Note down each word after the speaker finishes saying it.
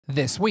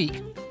This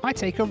week, I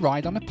take a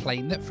ride on a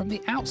plane that from the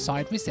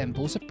outside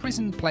resembles a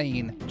prison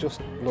plane.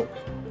 Just look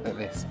at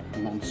this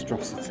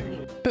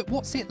monstrosity. But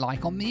what's it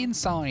like on the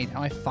inside?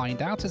 I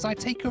find out as I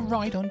take a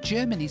ride on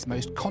Germany's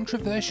most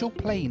controversial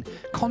plane,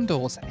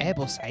 Condor's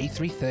Airbus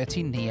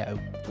A330neo.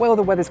 Well,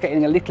 the weather's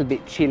getting a little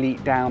bit chilly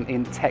down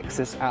in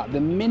Texas at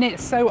the minute,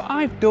 so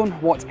I've done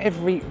what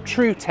every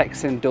true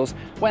Texan does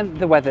when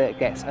the weather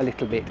gets a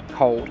little bit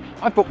cold.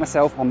 I've booked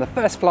myself on the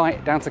first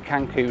flight down to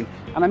Cancun,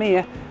 and I'm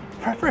here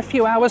for a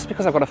few hours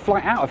because I've got a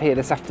flight out of here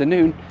this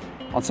afternoon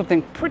on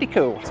something pretty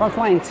cool. So I'm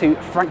flying to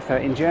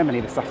Frankfurt in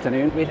Germany this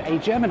afternoon with a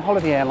German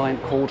holiday airline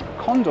called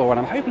Condor, and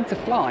I'm hoping to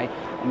fly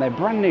on their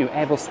brand new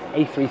Airbus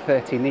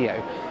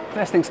A330neo.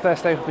 First things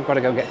first though, we've got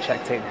to go get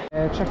checked in.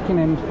 Checking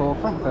in for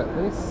Frankfurt,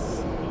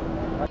 please.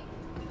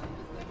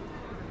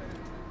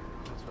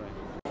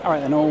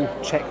 Alright then, all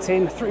checked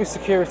in, through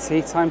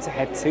security, time to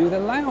head to the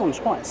lounge.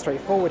 Quite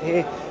straightforward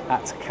here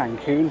at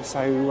Cancun,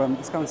 so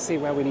let's go and see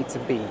where we need to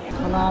be.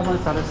 Hola,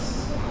 buenas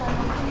tardes.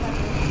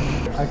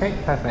 Okay,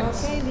 perfect.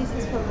 Okay, this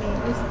is for me,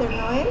 Mr.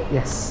 Noel.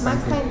 Yes,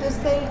 max time to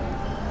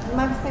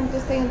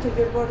stay until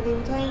your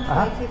boarding time,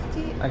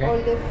 5:50. Okay. All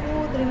the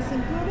food, drinks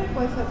included,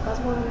 Wi-Fi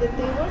password on the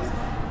tables.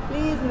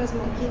 Please, no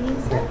smoking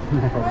inside. No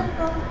problem.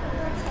 Welcome.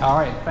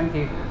 Alright, thank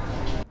you.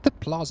 The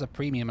Plaza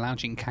Premium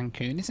Lounge in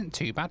Cancun isn't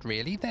too bad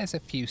really. There's a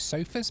few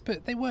sofas,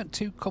 but they weren't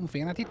too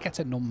comfy and I did get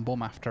a numb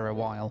bum after a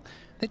while.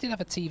 They did have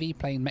a TV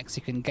playing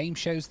Mexican game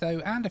shows though,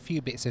 and a few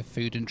bits of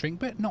food and drink,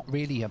 but not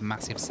really a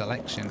massive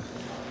selection.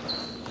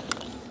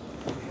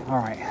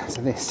 Alright,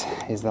 so this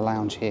is the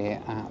lounge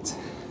here at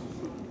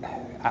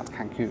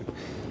Cancun.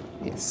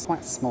 It's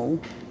quite small,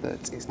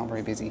 but it's not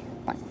very busy,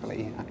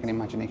 thankfully. I can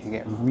imagine it can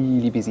get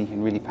really busy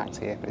and really packed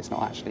here, but it's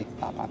not actually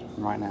that bad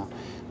right now.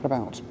 But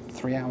about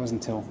 3 hours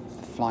until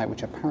the flight,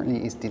 which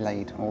apparently is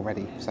delayed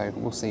already, so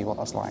we'll see what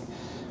that's like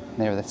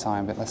nearer the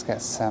time. But let's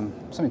get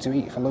something to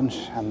eat for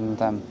lunch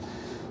and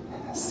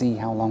see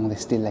how long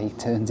this delay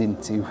turns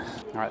into.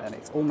 Alright then,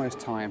 it's almost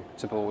time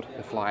to board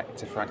the flight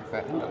to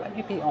Frankfurt, and let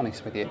me be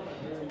honest with you,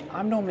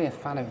 I'm normally a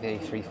fan of the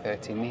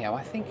A330neo.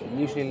 I think it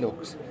usually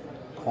looks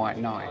quite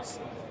nice.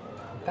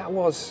 That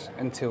was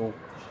until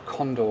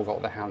Condor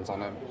got their hands on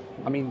them.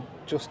 I mean,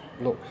 just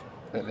look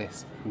at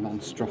this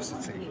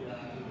monstrosity.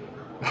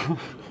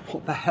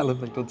 What the hell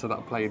have they done to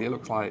that plane? It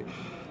looks like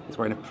it's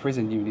wearing a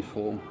prison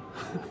uniform.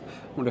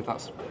 I wonder if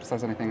that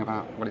says anything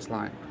about what it's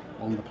like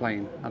on the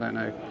plane. I don't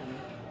know.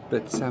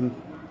 But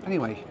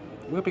anyway,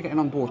 we'll be getting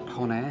on board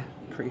Con Air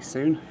pretty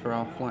soon for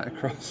our flight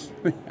across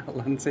the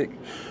Atlantic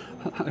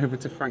over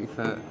to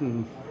Frankfurt.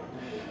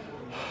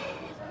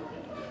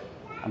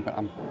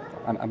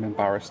 I'm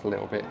embarrassed a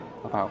little bit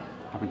about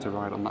having to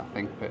ride on that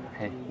thing, but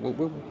hey,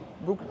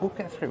 we'll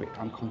get through it.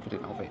 I'm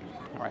confident of it.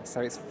 All right,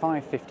 so it's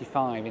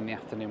 5:55 in the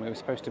afternoon. We were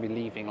supposed to be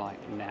leaving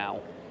like now.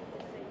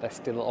 They're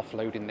still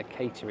offloading the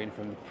catering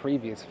from the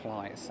previous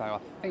flight, so I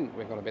think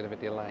we've got a bit of a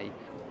delay.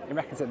 It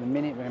reckons at the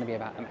minute we're going to be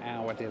about an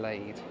hour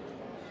delayed,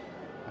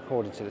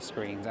 according to the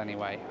screens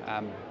anyway.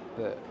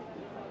 But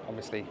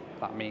obviously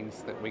that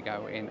means that we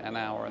go in an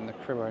hour and the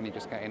crew are only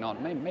just getting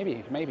on.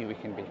 Maybe we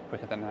can be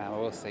quicker than an hour,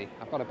 we'll see.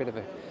 I've got a bit of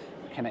a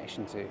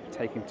connection to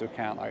take into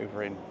account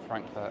over in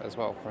Frankfurt as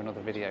well for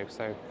another video,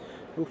 so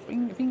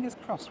fingers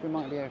crossed we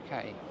might be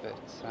okay. But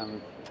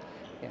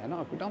yeah,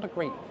 not a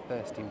great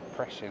first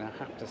impression, I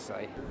have to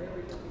say.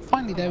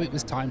 Finally though, it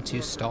was time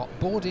to start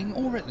boarding,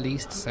 or at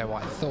least so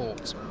I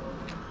thought.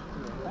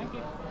 Thank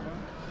you.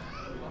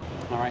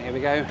 Alright, here we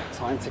go,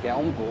 time to get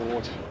on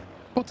board.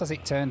 But as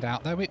it turned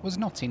out though, it was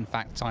not in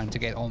fact time to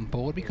get on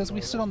board because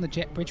we stood on the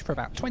jet bridge for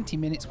about 20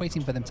 minutes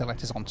waiting for them to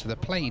let us onto the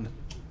plane.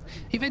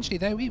 Eventually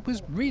though, it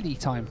was really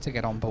time to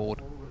get on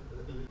board.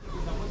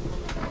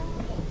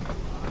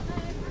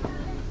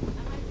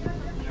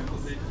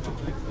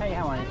 Hey,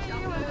 how are you?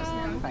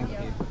 Thank you.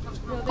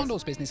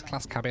 Condor's business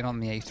class cabin on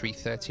the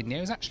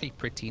A330neo is actually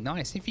pretty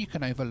nice if you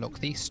can overlook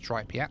the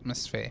stripy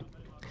atmosphere.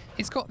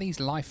 It's got these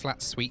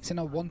lie-flat suites in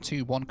a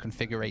 1-2-1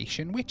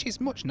 configuration, which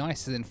is much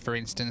nicer than, for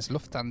instance,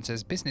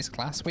 Lufthansa's business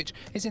class, which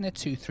is in a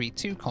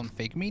 2-3-2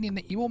 config, meaning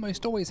that you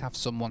almost always have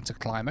someone to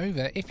climb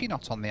over if you're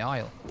not on the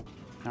aisle.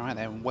 Alright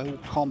then,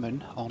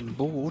 welcome on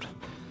board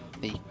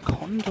the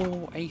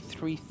Condor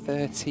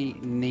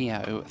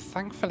A330neo.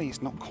 Thankfully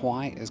it's not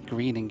quite as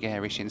green and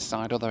garish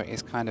inside, although it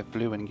is kind of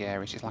blue and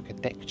garish. It's like a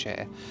deck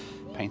chair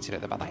painted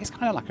at the back. That is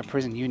kind of like a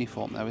prison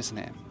uniform though, isn't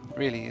it? It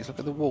really is. Look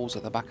at the walls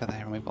at the back of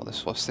there, and we've got this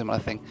sort of similar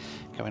thing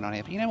going on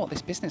here. But you know what,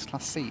 this business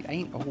class seat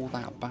ain't all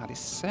that bad. It's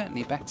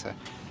certainly better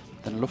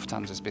than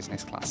Lufthansa's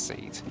business class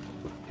seat,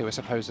 who are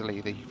supposedly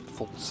the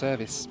full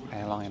service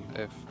airline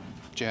of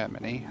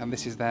Germany, and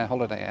this is their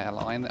holiday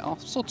airline that are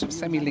sort of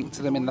semi-linked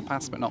to them in the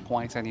past but not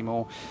quite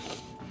anymore.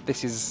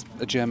 This is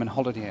a German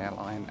holiday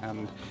airline,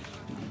 and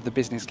the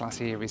business class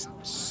here is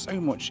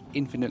so much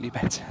infinitely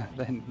better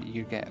than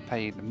you get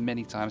paid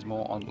many times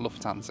more on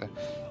Lufthansa.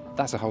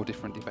 That's a whole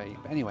different debate.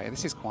 But anyway,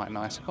 this is quite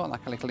nice. I've got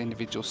like a little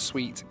individual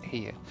suite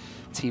here,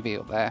 TV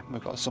up there.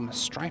 We've got some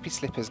stripy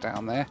slippers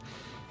down there,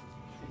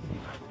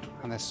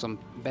 and there's some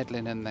bed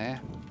linen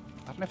there.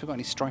 don't know if we've got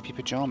any stripy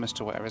pyjamas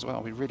to wear as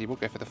well. We really will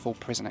go for the full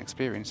prison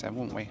experience then,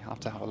 won't we? I'll have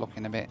to have a look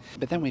in a bit.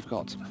 But then we've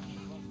got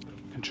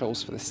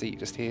controls for the seat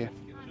just here.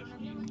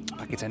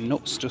 Packet of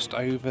nuts just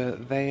over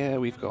there.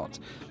 We've got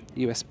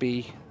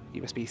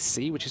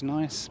USB-C, which is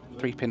nice.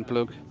 3-pin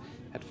plug,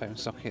 headphone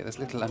socket. There's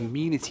a little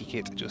amenity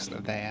kit just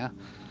there,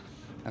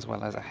 as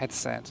well as a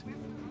headset.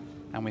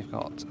 And we've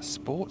got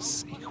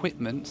sports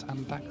equipment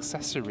and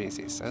accessories,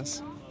 it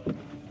says.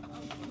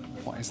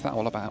 What is that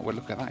all about? We'll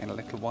look at that in a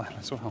little while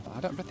as well. I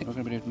don't think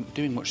we're going to be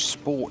doing much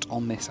sport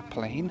on this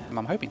plane.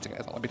 I'm hoping to get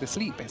a little bit of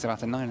sleep. It's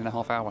about a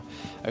 9.5-hour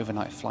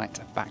overnight flight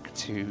back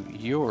to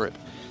Europe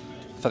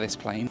for this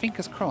plane.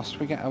 Fingers crossed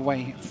we get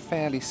away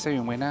fairly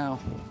soon. We're now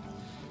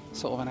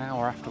sort of an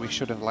hour after we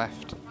should have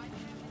left.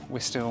 We're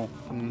still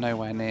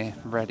nowhere near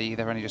ready.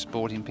 They're only just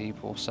boarding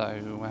people, so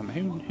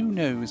who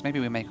knows? Maybe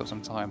we make up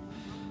some time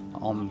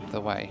on the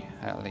way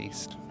at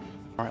least.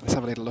 Alright, let's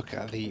have a little look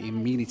at the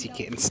amenity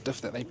kit and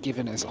stuff that they've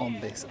given us on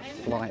this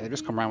flight. They've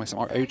just come around with some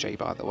OJ,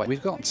 by the way.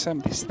 We've got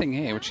this thing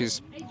here, which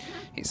is,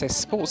 it says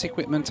sports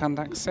equipment and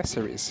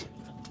accessories.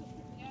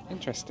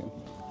 Interesting.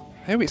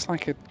 Oh, it's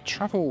like a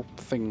travel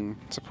thing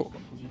to put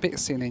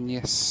bits in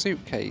your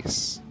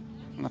suitcase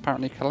and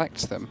apparently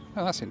collect them.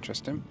 Oh, that's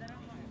interesting.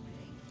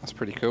 That's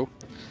pretty cool.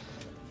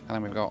 And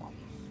then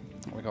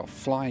we've got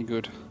Fly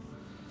Good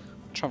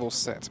travel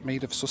set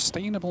made of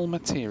sustainable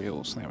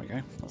materials. There we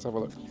go. Let's have a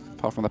look.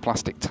 Apart from the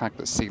plastic tag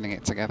that's sealing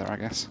it together, I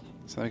guess.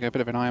 So there we go, a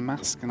bit of an eye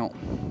mask. Not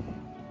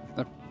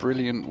a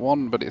brilliant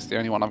one, but it's the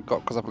only one I've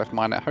got because I've left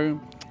mine at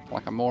home,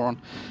 like a moron.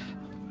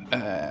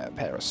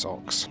 Pair of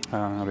socks.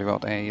 We've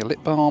got a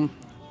lip balm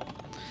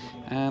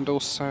and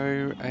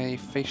also a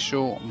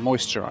facial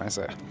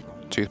moisturiser,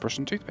 toothbrush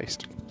and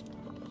toothpaste.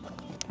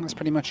 And that's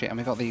pretty much it. And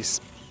we've got these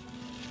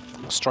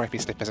stripy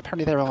slippers.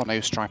 Apparently there are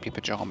no stripy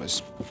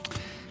pyjamas.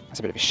 That's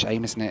a bit of a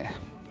shame, isn't it?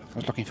 I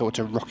was looking forward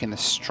to rocking the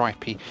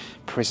stripy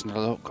prisoner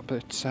look,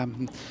 but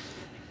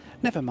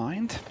never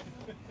mind.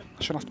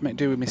 I shall have to make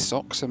do with my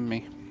socks and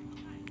my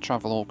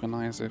travel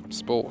organiser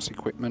sports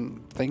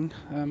equipment thing.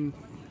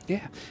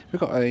 Yeah, we've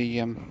got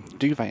a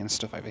duvet and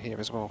stuff over here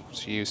as well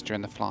to use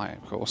during the flight,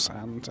 of course,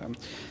 and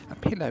a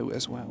pillow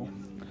as well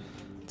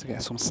to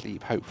get some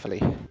sleep,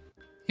 hopefully.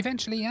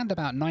 Eventually, and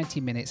about 90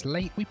 minutes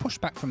late, we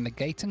pushed back from the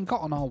gate and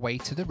got on our way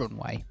to the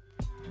runway.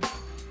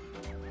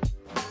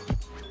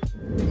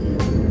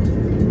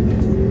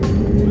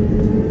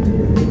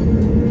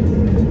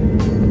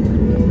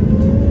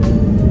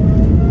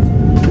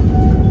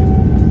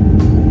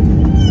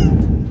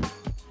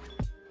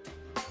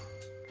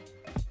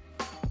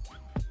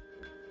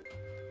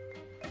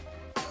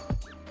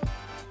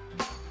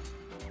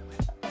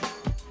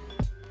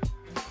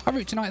 Our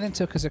route tonight then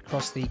took us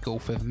across the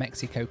Gulf of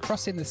Mexico,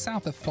 crossing the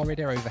south of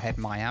Florida overhead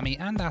Miami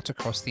and out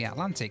across the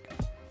Atlantic.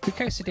 We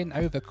coasted in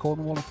over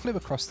Cornwall and flew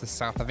across the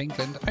south of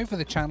England, over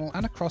the Channel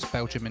and across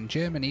Belgium and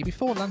Germany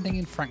before landing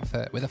in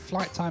Frankfurt with a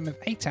flight time of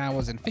 8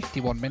 hours and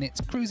 51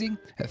 minutes, cruising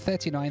at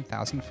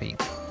 39,000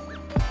 feet.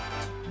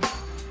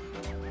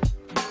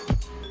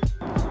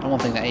 And one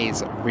thing that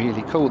is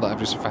really cool that I've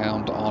just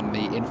found on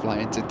the in-flight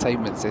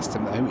entertainment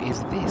system though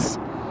is this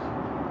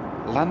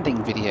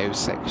landing video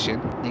section.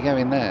 You go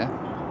in there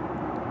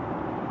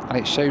and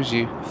it shows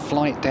you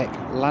flight deck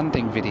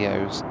landing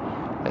videos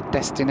at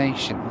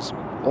destinations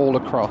all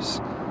across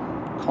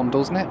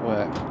Condor's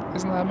network.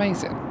 Isn't that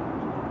amazing?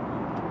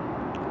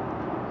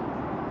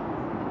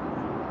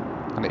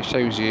 And it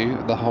shows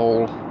you the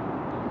whole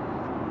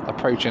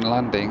approach and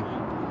landing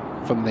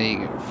from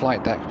the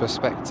flight deck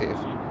perspective,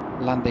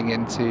 landing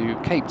into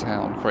Cape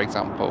Town, for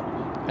example,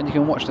 and you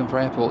can watch them for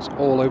airports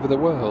all over the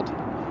world.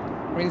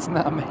 I mean, isn't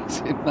that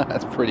amazing?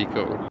 That's pretty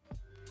cool.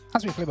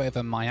 As we flew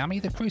over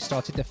Miami, the crew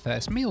started the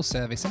first meal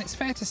service, and it's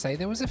fair to say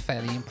there was a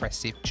fairly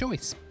impressive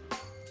choice.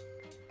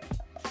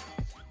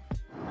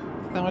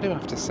 Now I do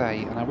have to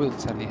say, and I will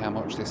tell you how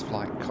much this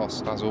flight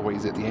cost as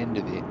always at the end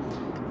of it,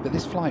 but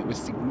this flight was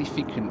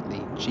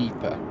significantly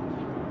cheaper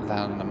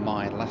than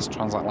my last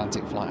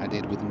transatlantic flight I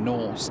did with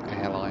Norse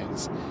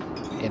Airlines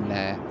in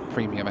their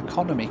premium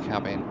economy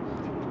cabin,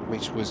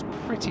 which was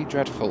pretty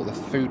dreadful. The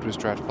food was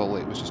dreadful,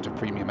 it was just a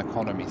premium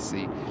economy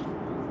seat.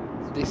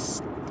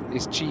 This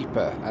is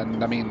cheaper,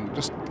 and I mean,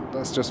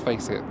 let's just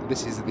face it,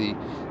 this is the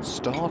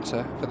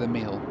starter for the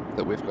meal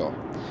that we've got.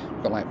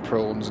 We've got like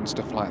prawns and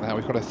stuff like that.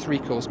 We've got a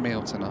 3-course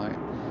meal tonight.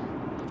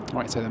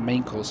 Right, so the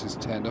main course has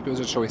turned up. It was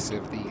a choice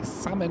of the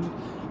salmon,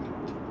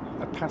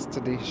 a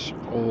pasta dish,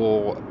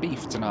 or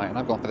beef tonight, and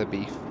I've gone for the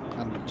beef.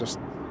 And just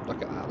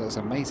look at that, that's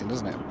amazing,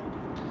 doesn't it?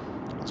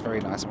 That's very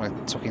nice. I'm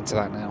going to tuck into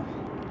that now.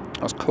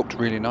 That's cooked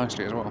really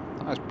nicely as well.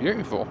 That's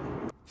beautiful.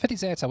 For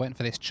dessert, I went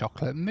for this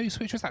chocolate mousse,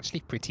 which was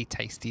actually pretty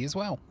tasty as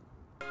well.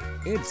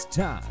 It's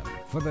time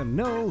for the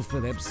Noel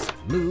Phillips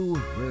Lou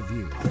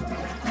Review.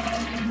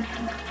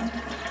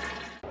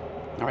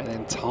 Alright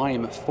then,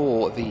 time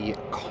for the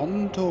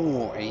Condor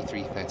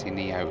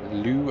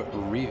A330neo Lou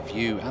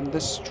Review, and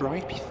the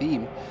stripy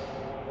theme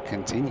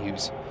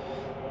continues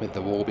with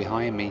the wall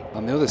behind me.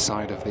 On the other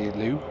side of the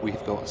Lou,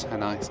 we've got a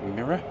nice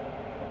mirror,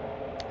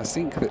 a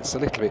sink that's a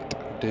little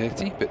bit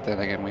dirty, but then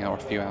again we are a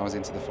few hours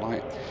into the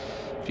flight.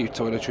 A few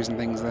toiletries and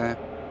things there.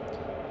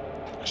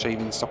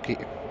 Shaving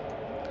socket.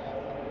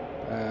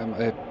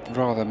 A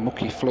rather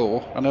mucky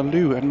floor, and a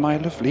loo, and my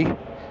lovely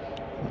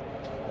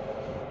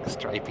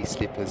stripy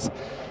slippers.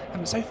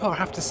 So far I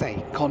have to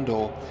say,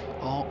 Condor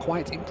are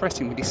quite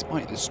impressing me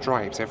despite the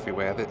stripes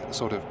everywhere that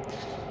sort of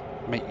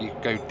make you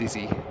go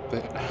dizzy,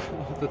 but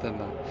other than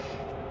that,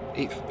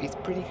 it's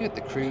pretty good.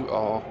 The crew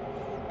are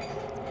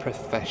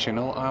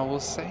professional, I will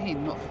say,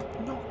 not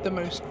the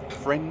most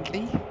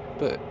friendly,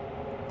 but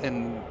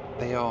then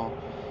they are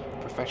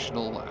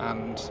professional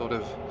and sort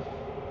of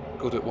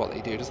good at what they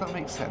do. Does that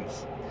make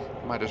sense?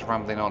 Am I just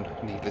rambling on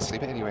needlessly?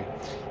 But anyway,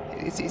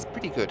 it's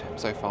pretty good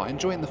so far.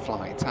 Enjoying the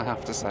flight, I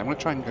have to say. I'm going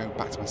to try and go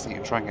back to my seat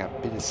and try and get a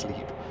bit of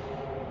sleep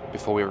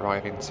before we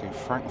arrive into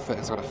Frankfurt.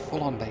 It's got a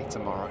full-on day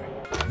tomorrow.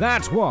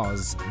 That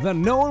was the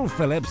Noel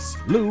Phillips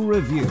Lou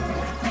Review.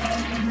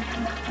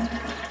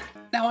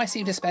 Now, I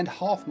seem to spend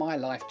half my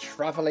life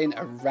travelling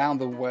around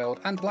the world,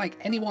 and like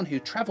anyone who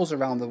travels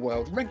around the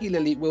world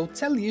regularly will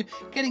tell you,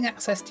 getting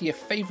access to your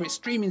favourite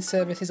streaming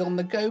services on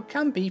the go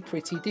can be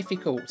pretty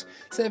difficult.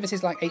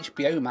 Services like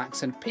HBO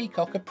Max and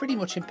Peacock are pretty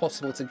much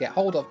impossible to get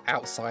hold of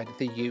outside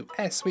the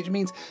US, which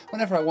means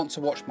whenever I want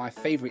to watch my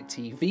favourite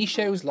TV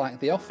shows like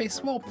The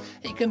Office, well,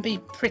 it can be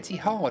pretty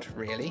hard,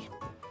 really.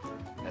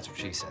 That's what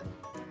she said.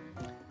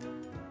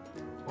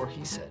 Or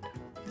he said.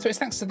 So it's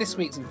thanks to this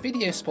week's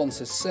video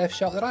sponsor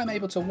Surfshark that I'm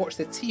able to watch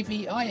the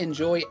TV I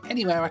enjoy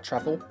anywhere I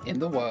travel in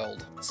the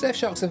world.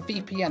 Surfshark's a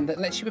VPN that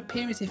lets you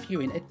appear as if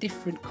you're in a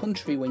different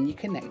country when you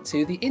connect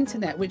to the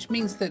internet, which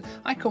means that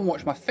I can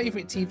watch my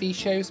favourite TV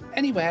shows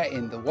anywhere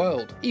in the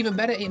world. Even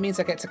better, it means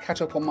I get to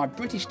catch up on my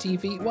British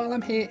TV while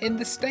I'm here in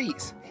the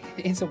States.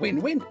 It's a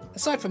win-win.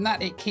 Aside from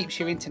that, it keeps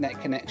your internet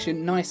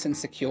connection nice and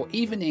secure,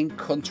 even in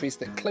countries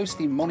that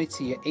closely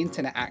monitor your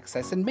internet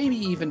access and maybe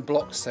even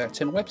block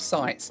certain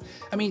websites.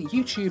 I mean,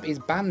 YouTube is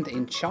banned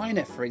in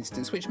China, for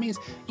instance, which means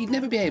you'd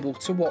never be able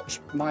to watch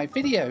my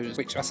videos,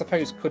 which I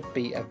suppose could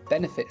be a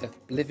benefit of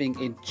living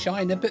in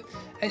China. But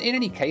in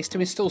any case, to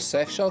install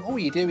Surfshark, all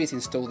you do is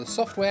install the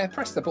software,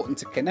 press the button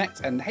to connect,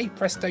 and hey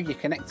presto, you're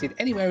connected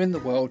anywhere in the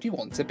world you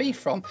want to be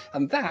from,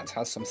 and that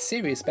has some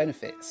serious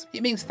benefits.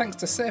 It means thanks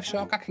to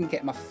Surfshark, I can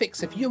get my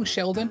fix of young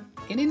Sheldon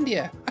in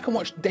India. I can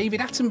watch David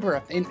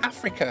Attenborough in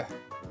Africa,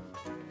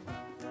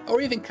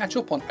 or even catch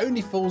up on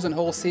Only Fools and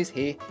Horses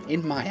here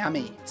in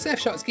Miami.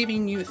 Surfshark's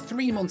giving you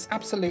 3 months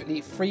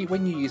absolutely free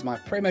when you use my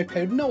promo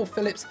code Noel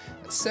Phillips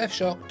at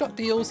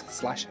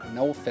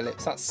surfshark.deals/Noel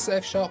Phillips. That's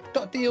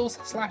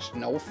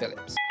surfshark.deals/Noel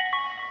Phillips.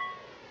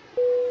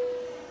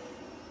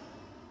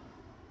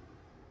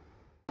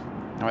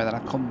 Alright, then I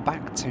come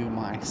back to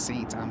my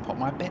seat and put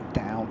my bed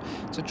down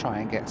to try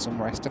and get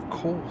some rest. Of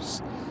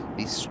course,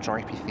 the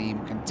stripy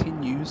theme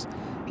continues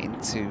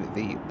into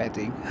the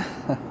bedding.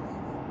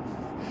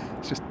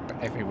 It's just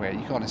everywhere,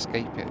 you can't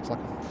escape it. It's like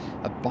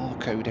a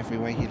barcode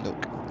everywhere you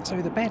look. So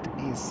the bed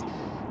it's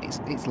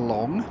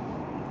long,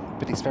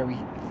 but it's very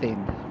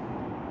thin.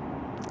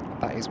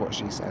 That is what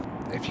she said.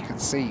 If you can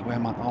see where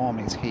my arm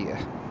is here,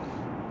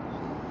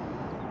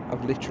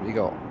 I've literally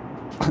got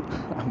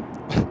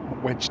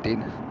I'm wedged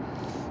in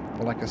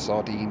like a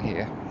sardine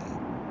here.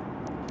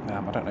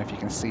 I don't know if you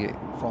can see it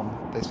from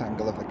this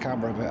angle of the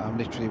camera, but I'm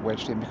literally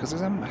wedged in because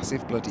there's a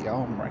massive bloody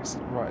armrest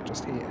right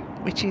just here,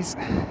 which is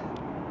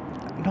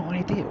not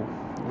ideal,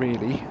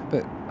 really,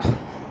 but I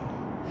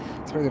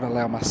suppose if I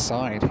lay on my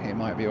side, it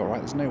might be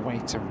alright. There's no way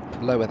to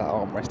lower that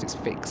armrest, it's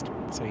fixed.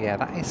 So yeah,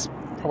 that is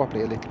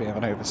probably a little bit of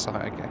an oversight,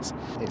 I guess.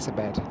 It's a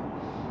bed,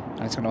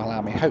 and it's going to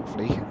allow me,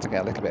 hopefully, to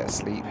get a little bit of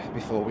sleep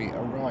before we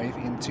arrive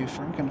into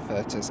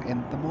Frankfurters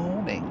in the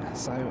morning.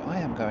 So I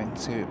am going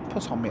to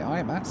put on my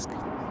eye mask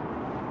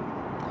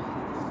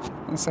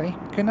and say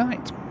good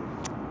night.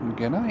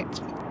 Good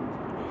night.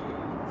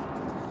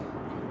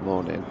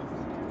 Morning.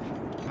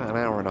 About an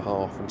hour and a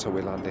half until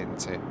we land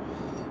into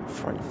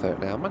Frankfurt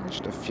now. I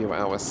managed a few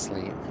hours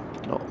sleep.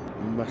 Not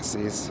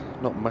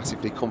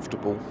massively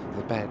comfortable in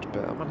the bed,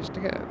 but I managed to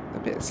get a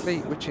bit of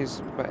sleep, which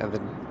is better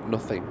than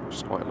nothing, which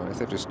is quite nice.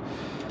 They've just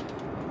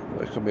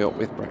woken me up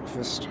with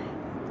breakfast.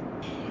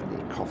 I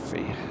need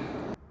coffee.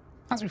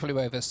 As we flew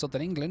over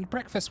southern England,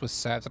 breakfast was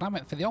served and I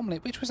went for the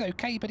omelette, which was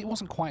okay, but it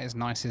wasn't quite as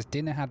nice as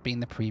dinner had been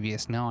the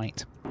previous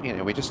night. You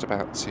know, we're just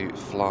about to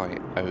fly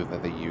over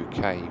the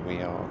UK.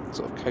 We are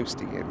sort of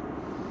coasting in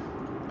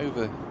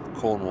over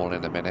Cornwall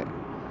in a minute.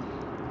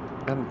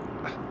 And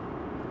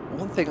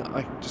one thing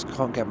I just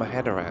can't get my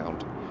head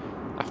around,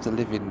 after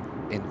living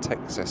in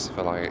Texas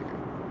for like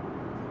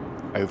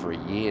over a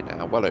year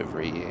now, well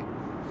over a year,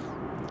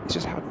 it's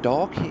just how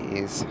dark it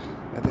is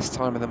at this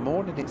time of the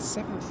morning. It's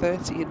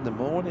 7:30 in the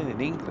morning in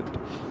England.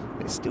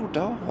 It's still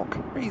dark.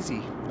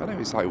 Crazy. I know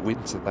it's like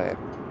winter there,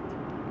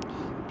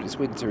 but it's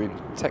winter in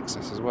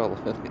Texas as well.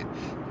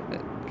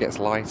 It gets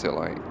light at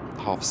like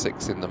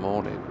 6:30 in the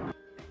morning.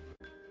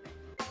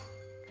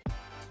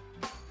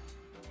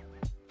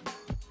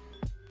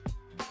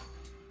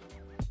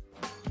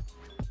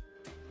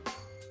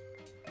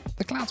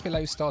 The clouds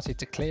below started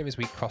to clear as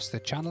we crossed the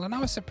channel, and I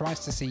was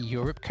surprised to see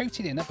Europe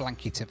coated in a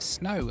blanket of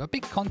snow, a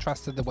big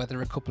contrast to the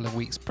weather a couple of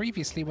weeks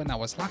previously when I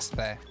was last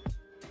there.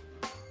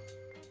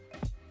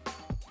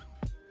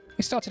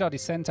 We started our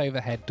descent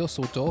overhead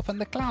Dusseldorf,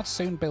 and the clouds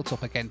soon built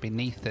up again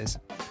beneath us.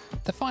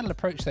 The final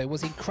approach though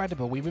was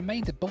incredible. We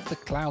remained above the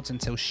clouds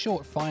until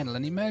short final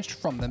and emerged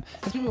from them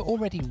as we were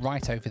already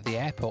right over the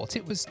airport.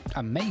 It was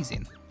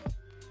amazing.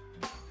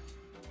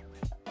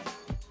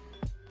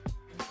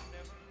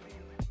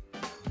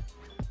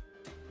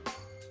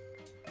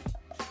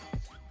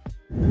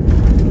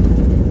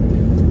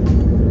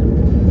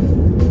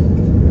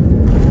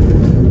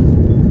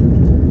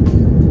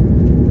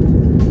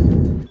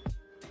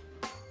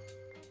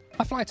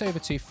 My flight over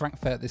to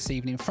Frankfurt this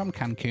evening from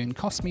Cancun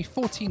cost me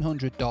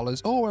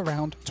 $1,400 or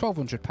around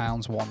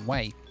 £1,200 one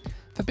way.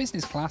 For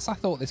business class, I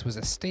thought this was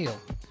a steal.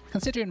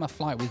 Considering my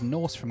flight with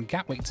Norse from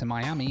Gatwick to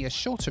Miami, a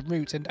shorter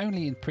route and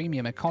only in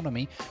premium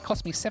economy,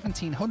 cost me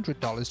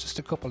 $1,700 just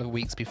a couple of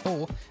weeks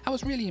before, I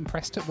was really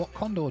impressed at what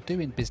Condor do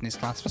in business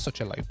class for such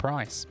a low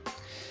price.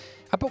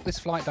 I booked this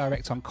flight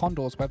direct on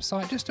Condor's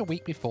website just a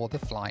week before the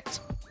flight.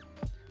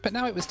 But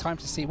now it was time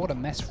to see what a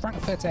mess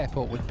Frankfurt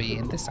Airport would be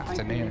in this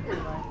afternoon.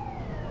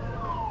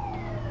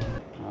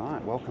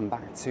 Alright, welcome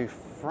back to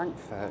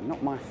Frankfurt.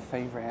 Not my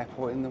favourite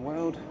airport in the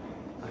world,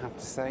 I have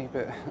to say,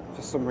 but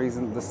for some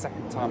reason the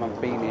second time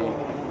I've been here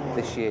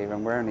this year,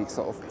 and we're only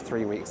sort of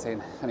 3 weeks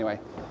in. Anyway,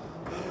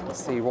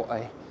 let's see what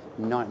a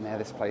nightmare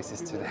this place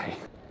is today.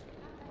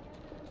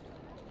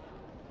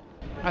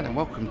 Right then,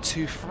 welcome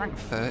to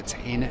Frankfurt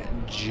in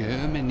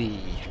Germany.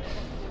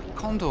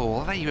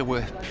 Condor, they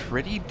were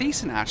pretty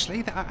decent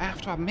actually. I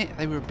have to admit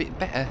they were a bit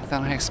better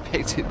than I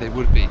expected they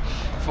would be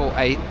for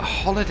a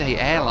holiday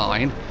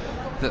airline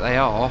that they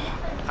are.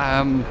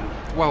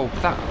 Well,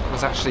 that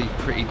was actually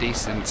pretty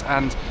decent,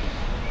 and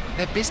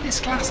their business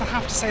class, I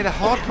have to say, the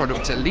hard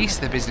product, at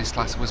least their business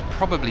class, was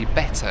probably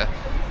better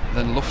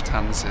than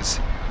Lufthansa's.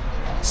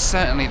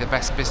 Certainly the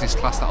best business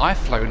class that I've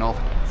flown of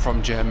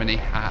from Germany,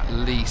 at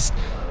least.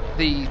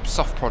 The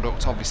soft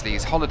product obviously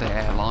is holiday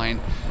airline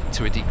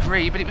to a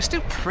degree, but it was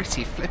still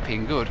pretty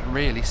flipping good,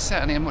 really.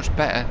 Certainly much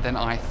better than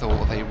I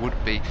thought they would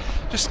be.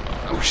 Just,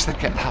 I wish they'd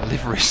get that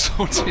livery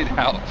sorted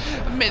out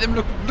and make them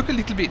look a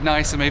little bit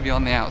nicer maybe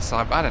on the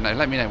outside, but I don't know,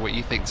 let me know what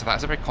you think to that.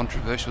 It's a very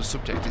controversial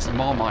subject. It's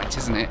Marmite,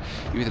 isn't it?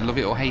 You either love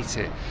it or hate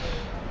it.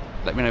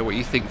 Let me know what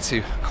you think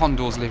to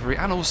Condor's livery,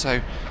 and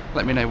also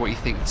let me know what you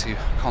think to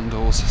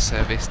Condor's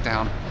service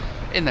down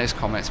in those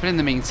comments. But in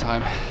the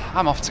meantime,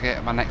 I'm off to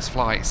get my next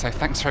flight, so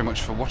thanks very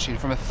much for watching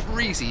from a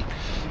freezing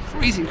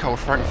cold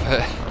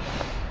Frankfurt.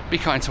 Be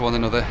kind to one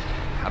another,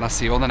 and I'll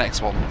see you on the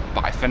next one.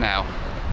 Bye for now.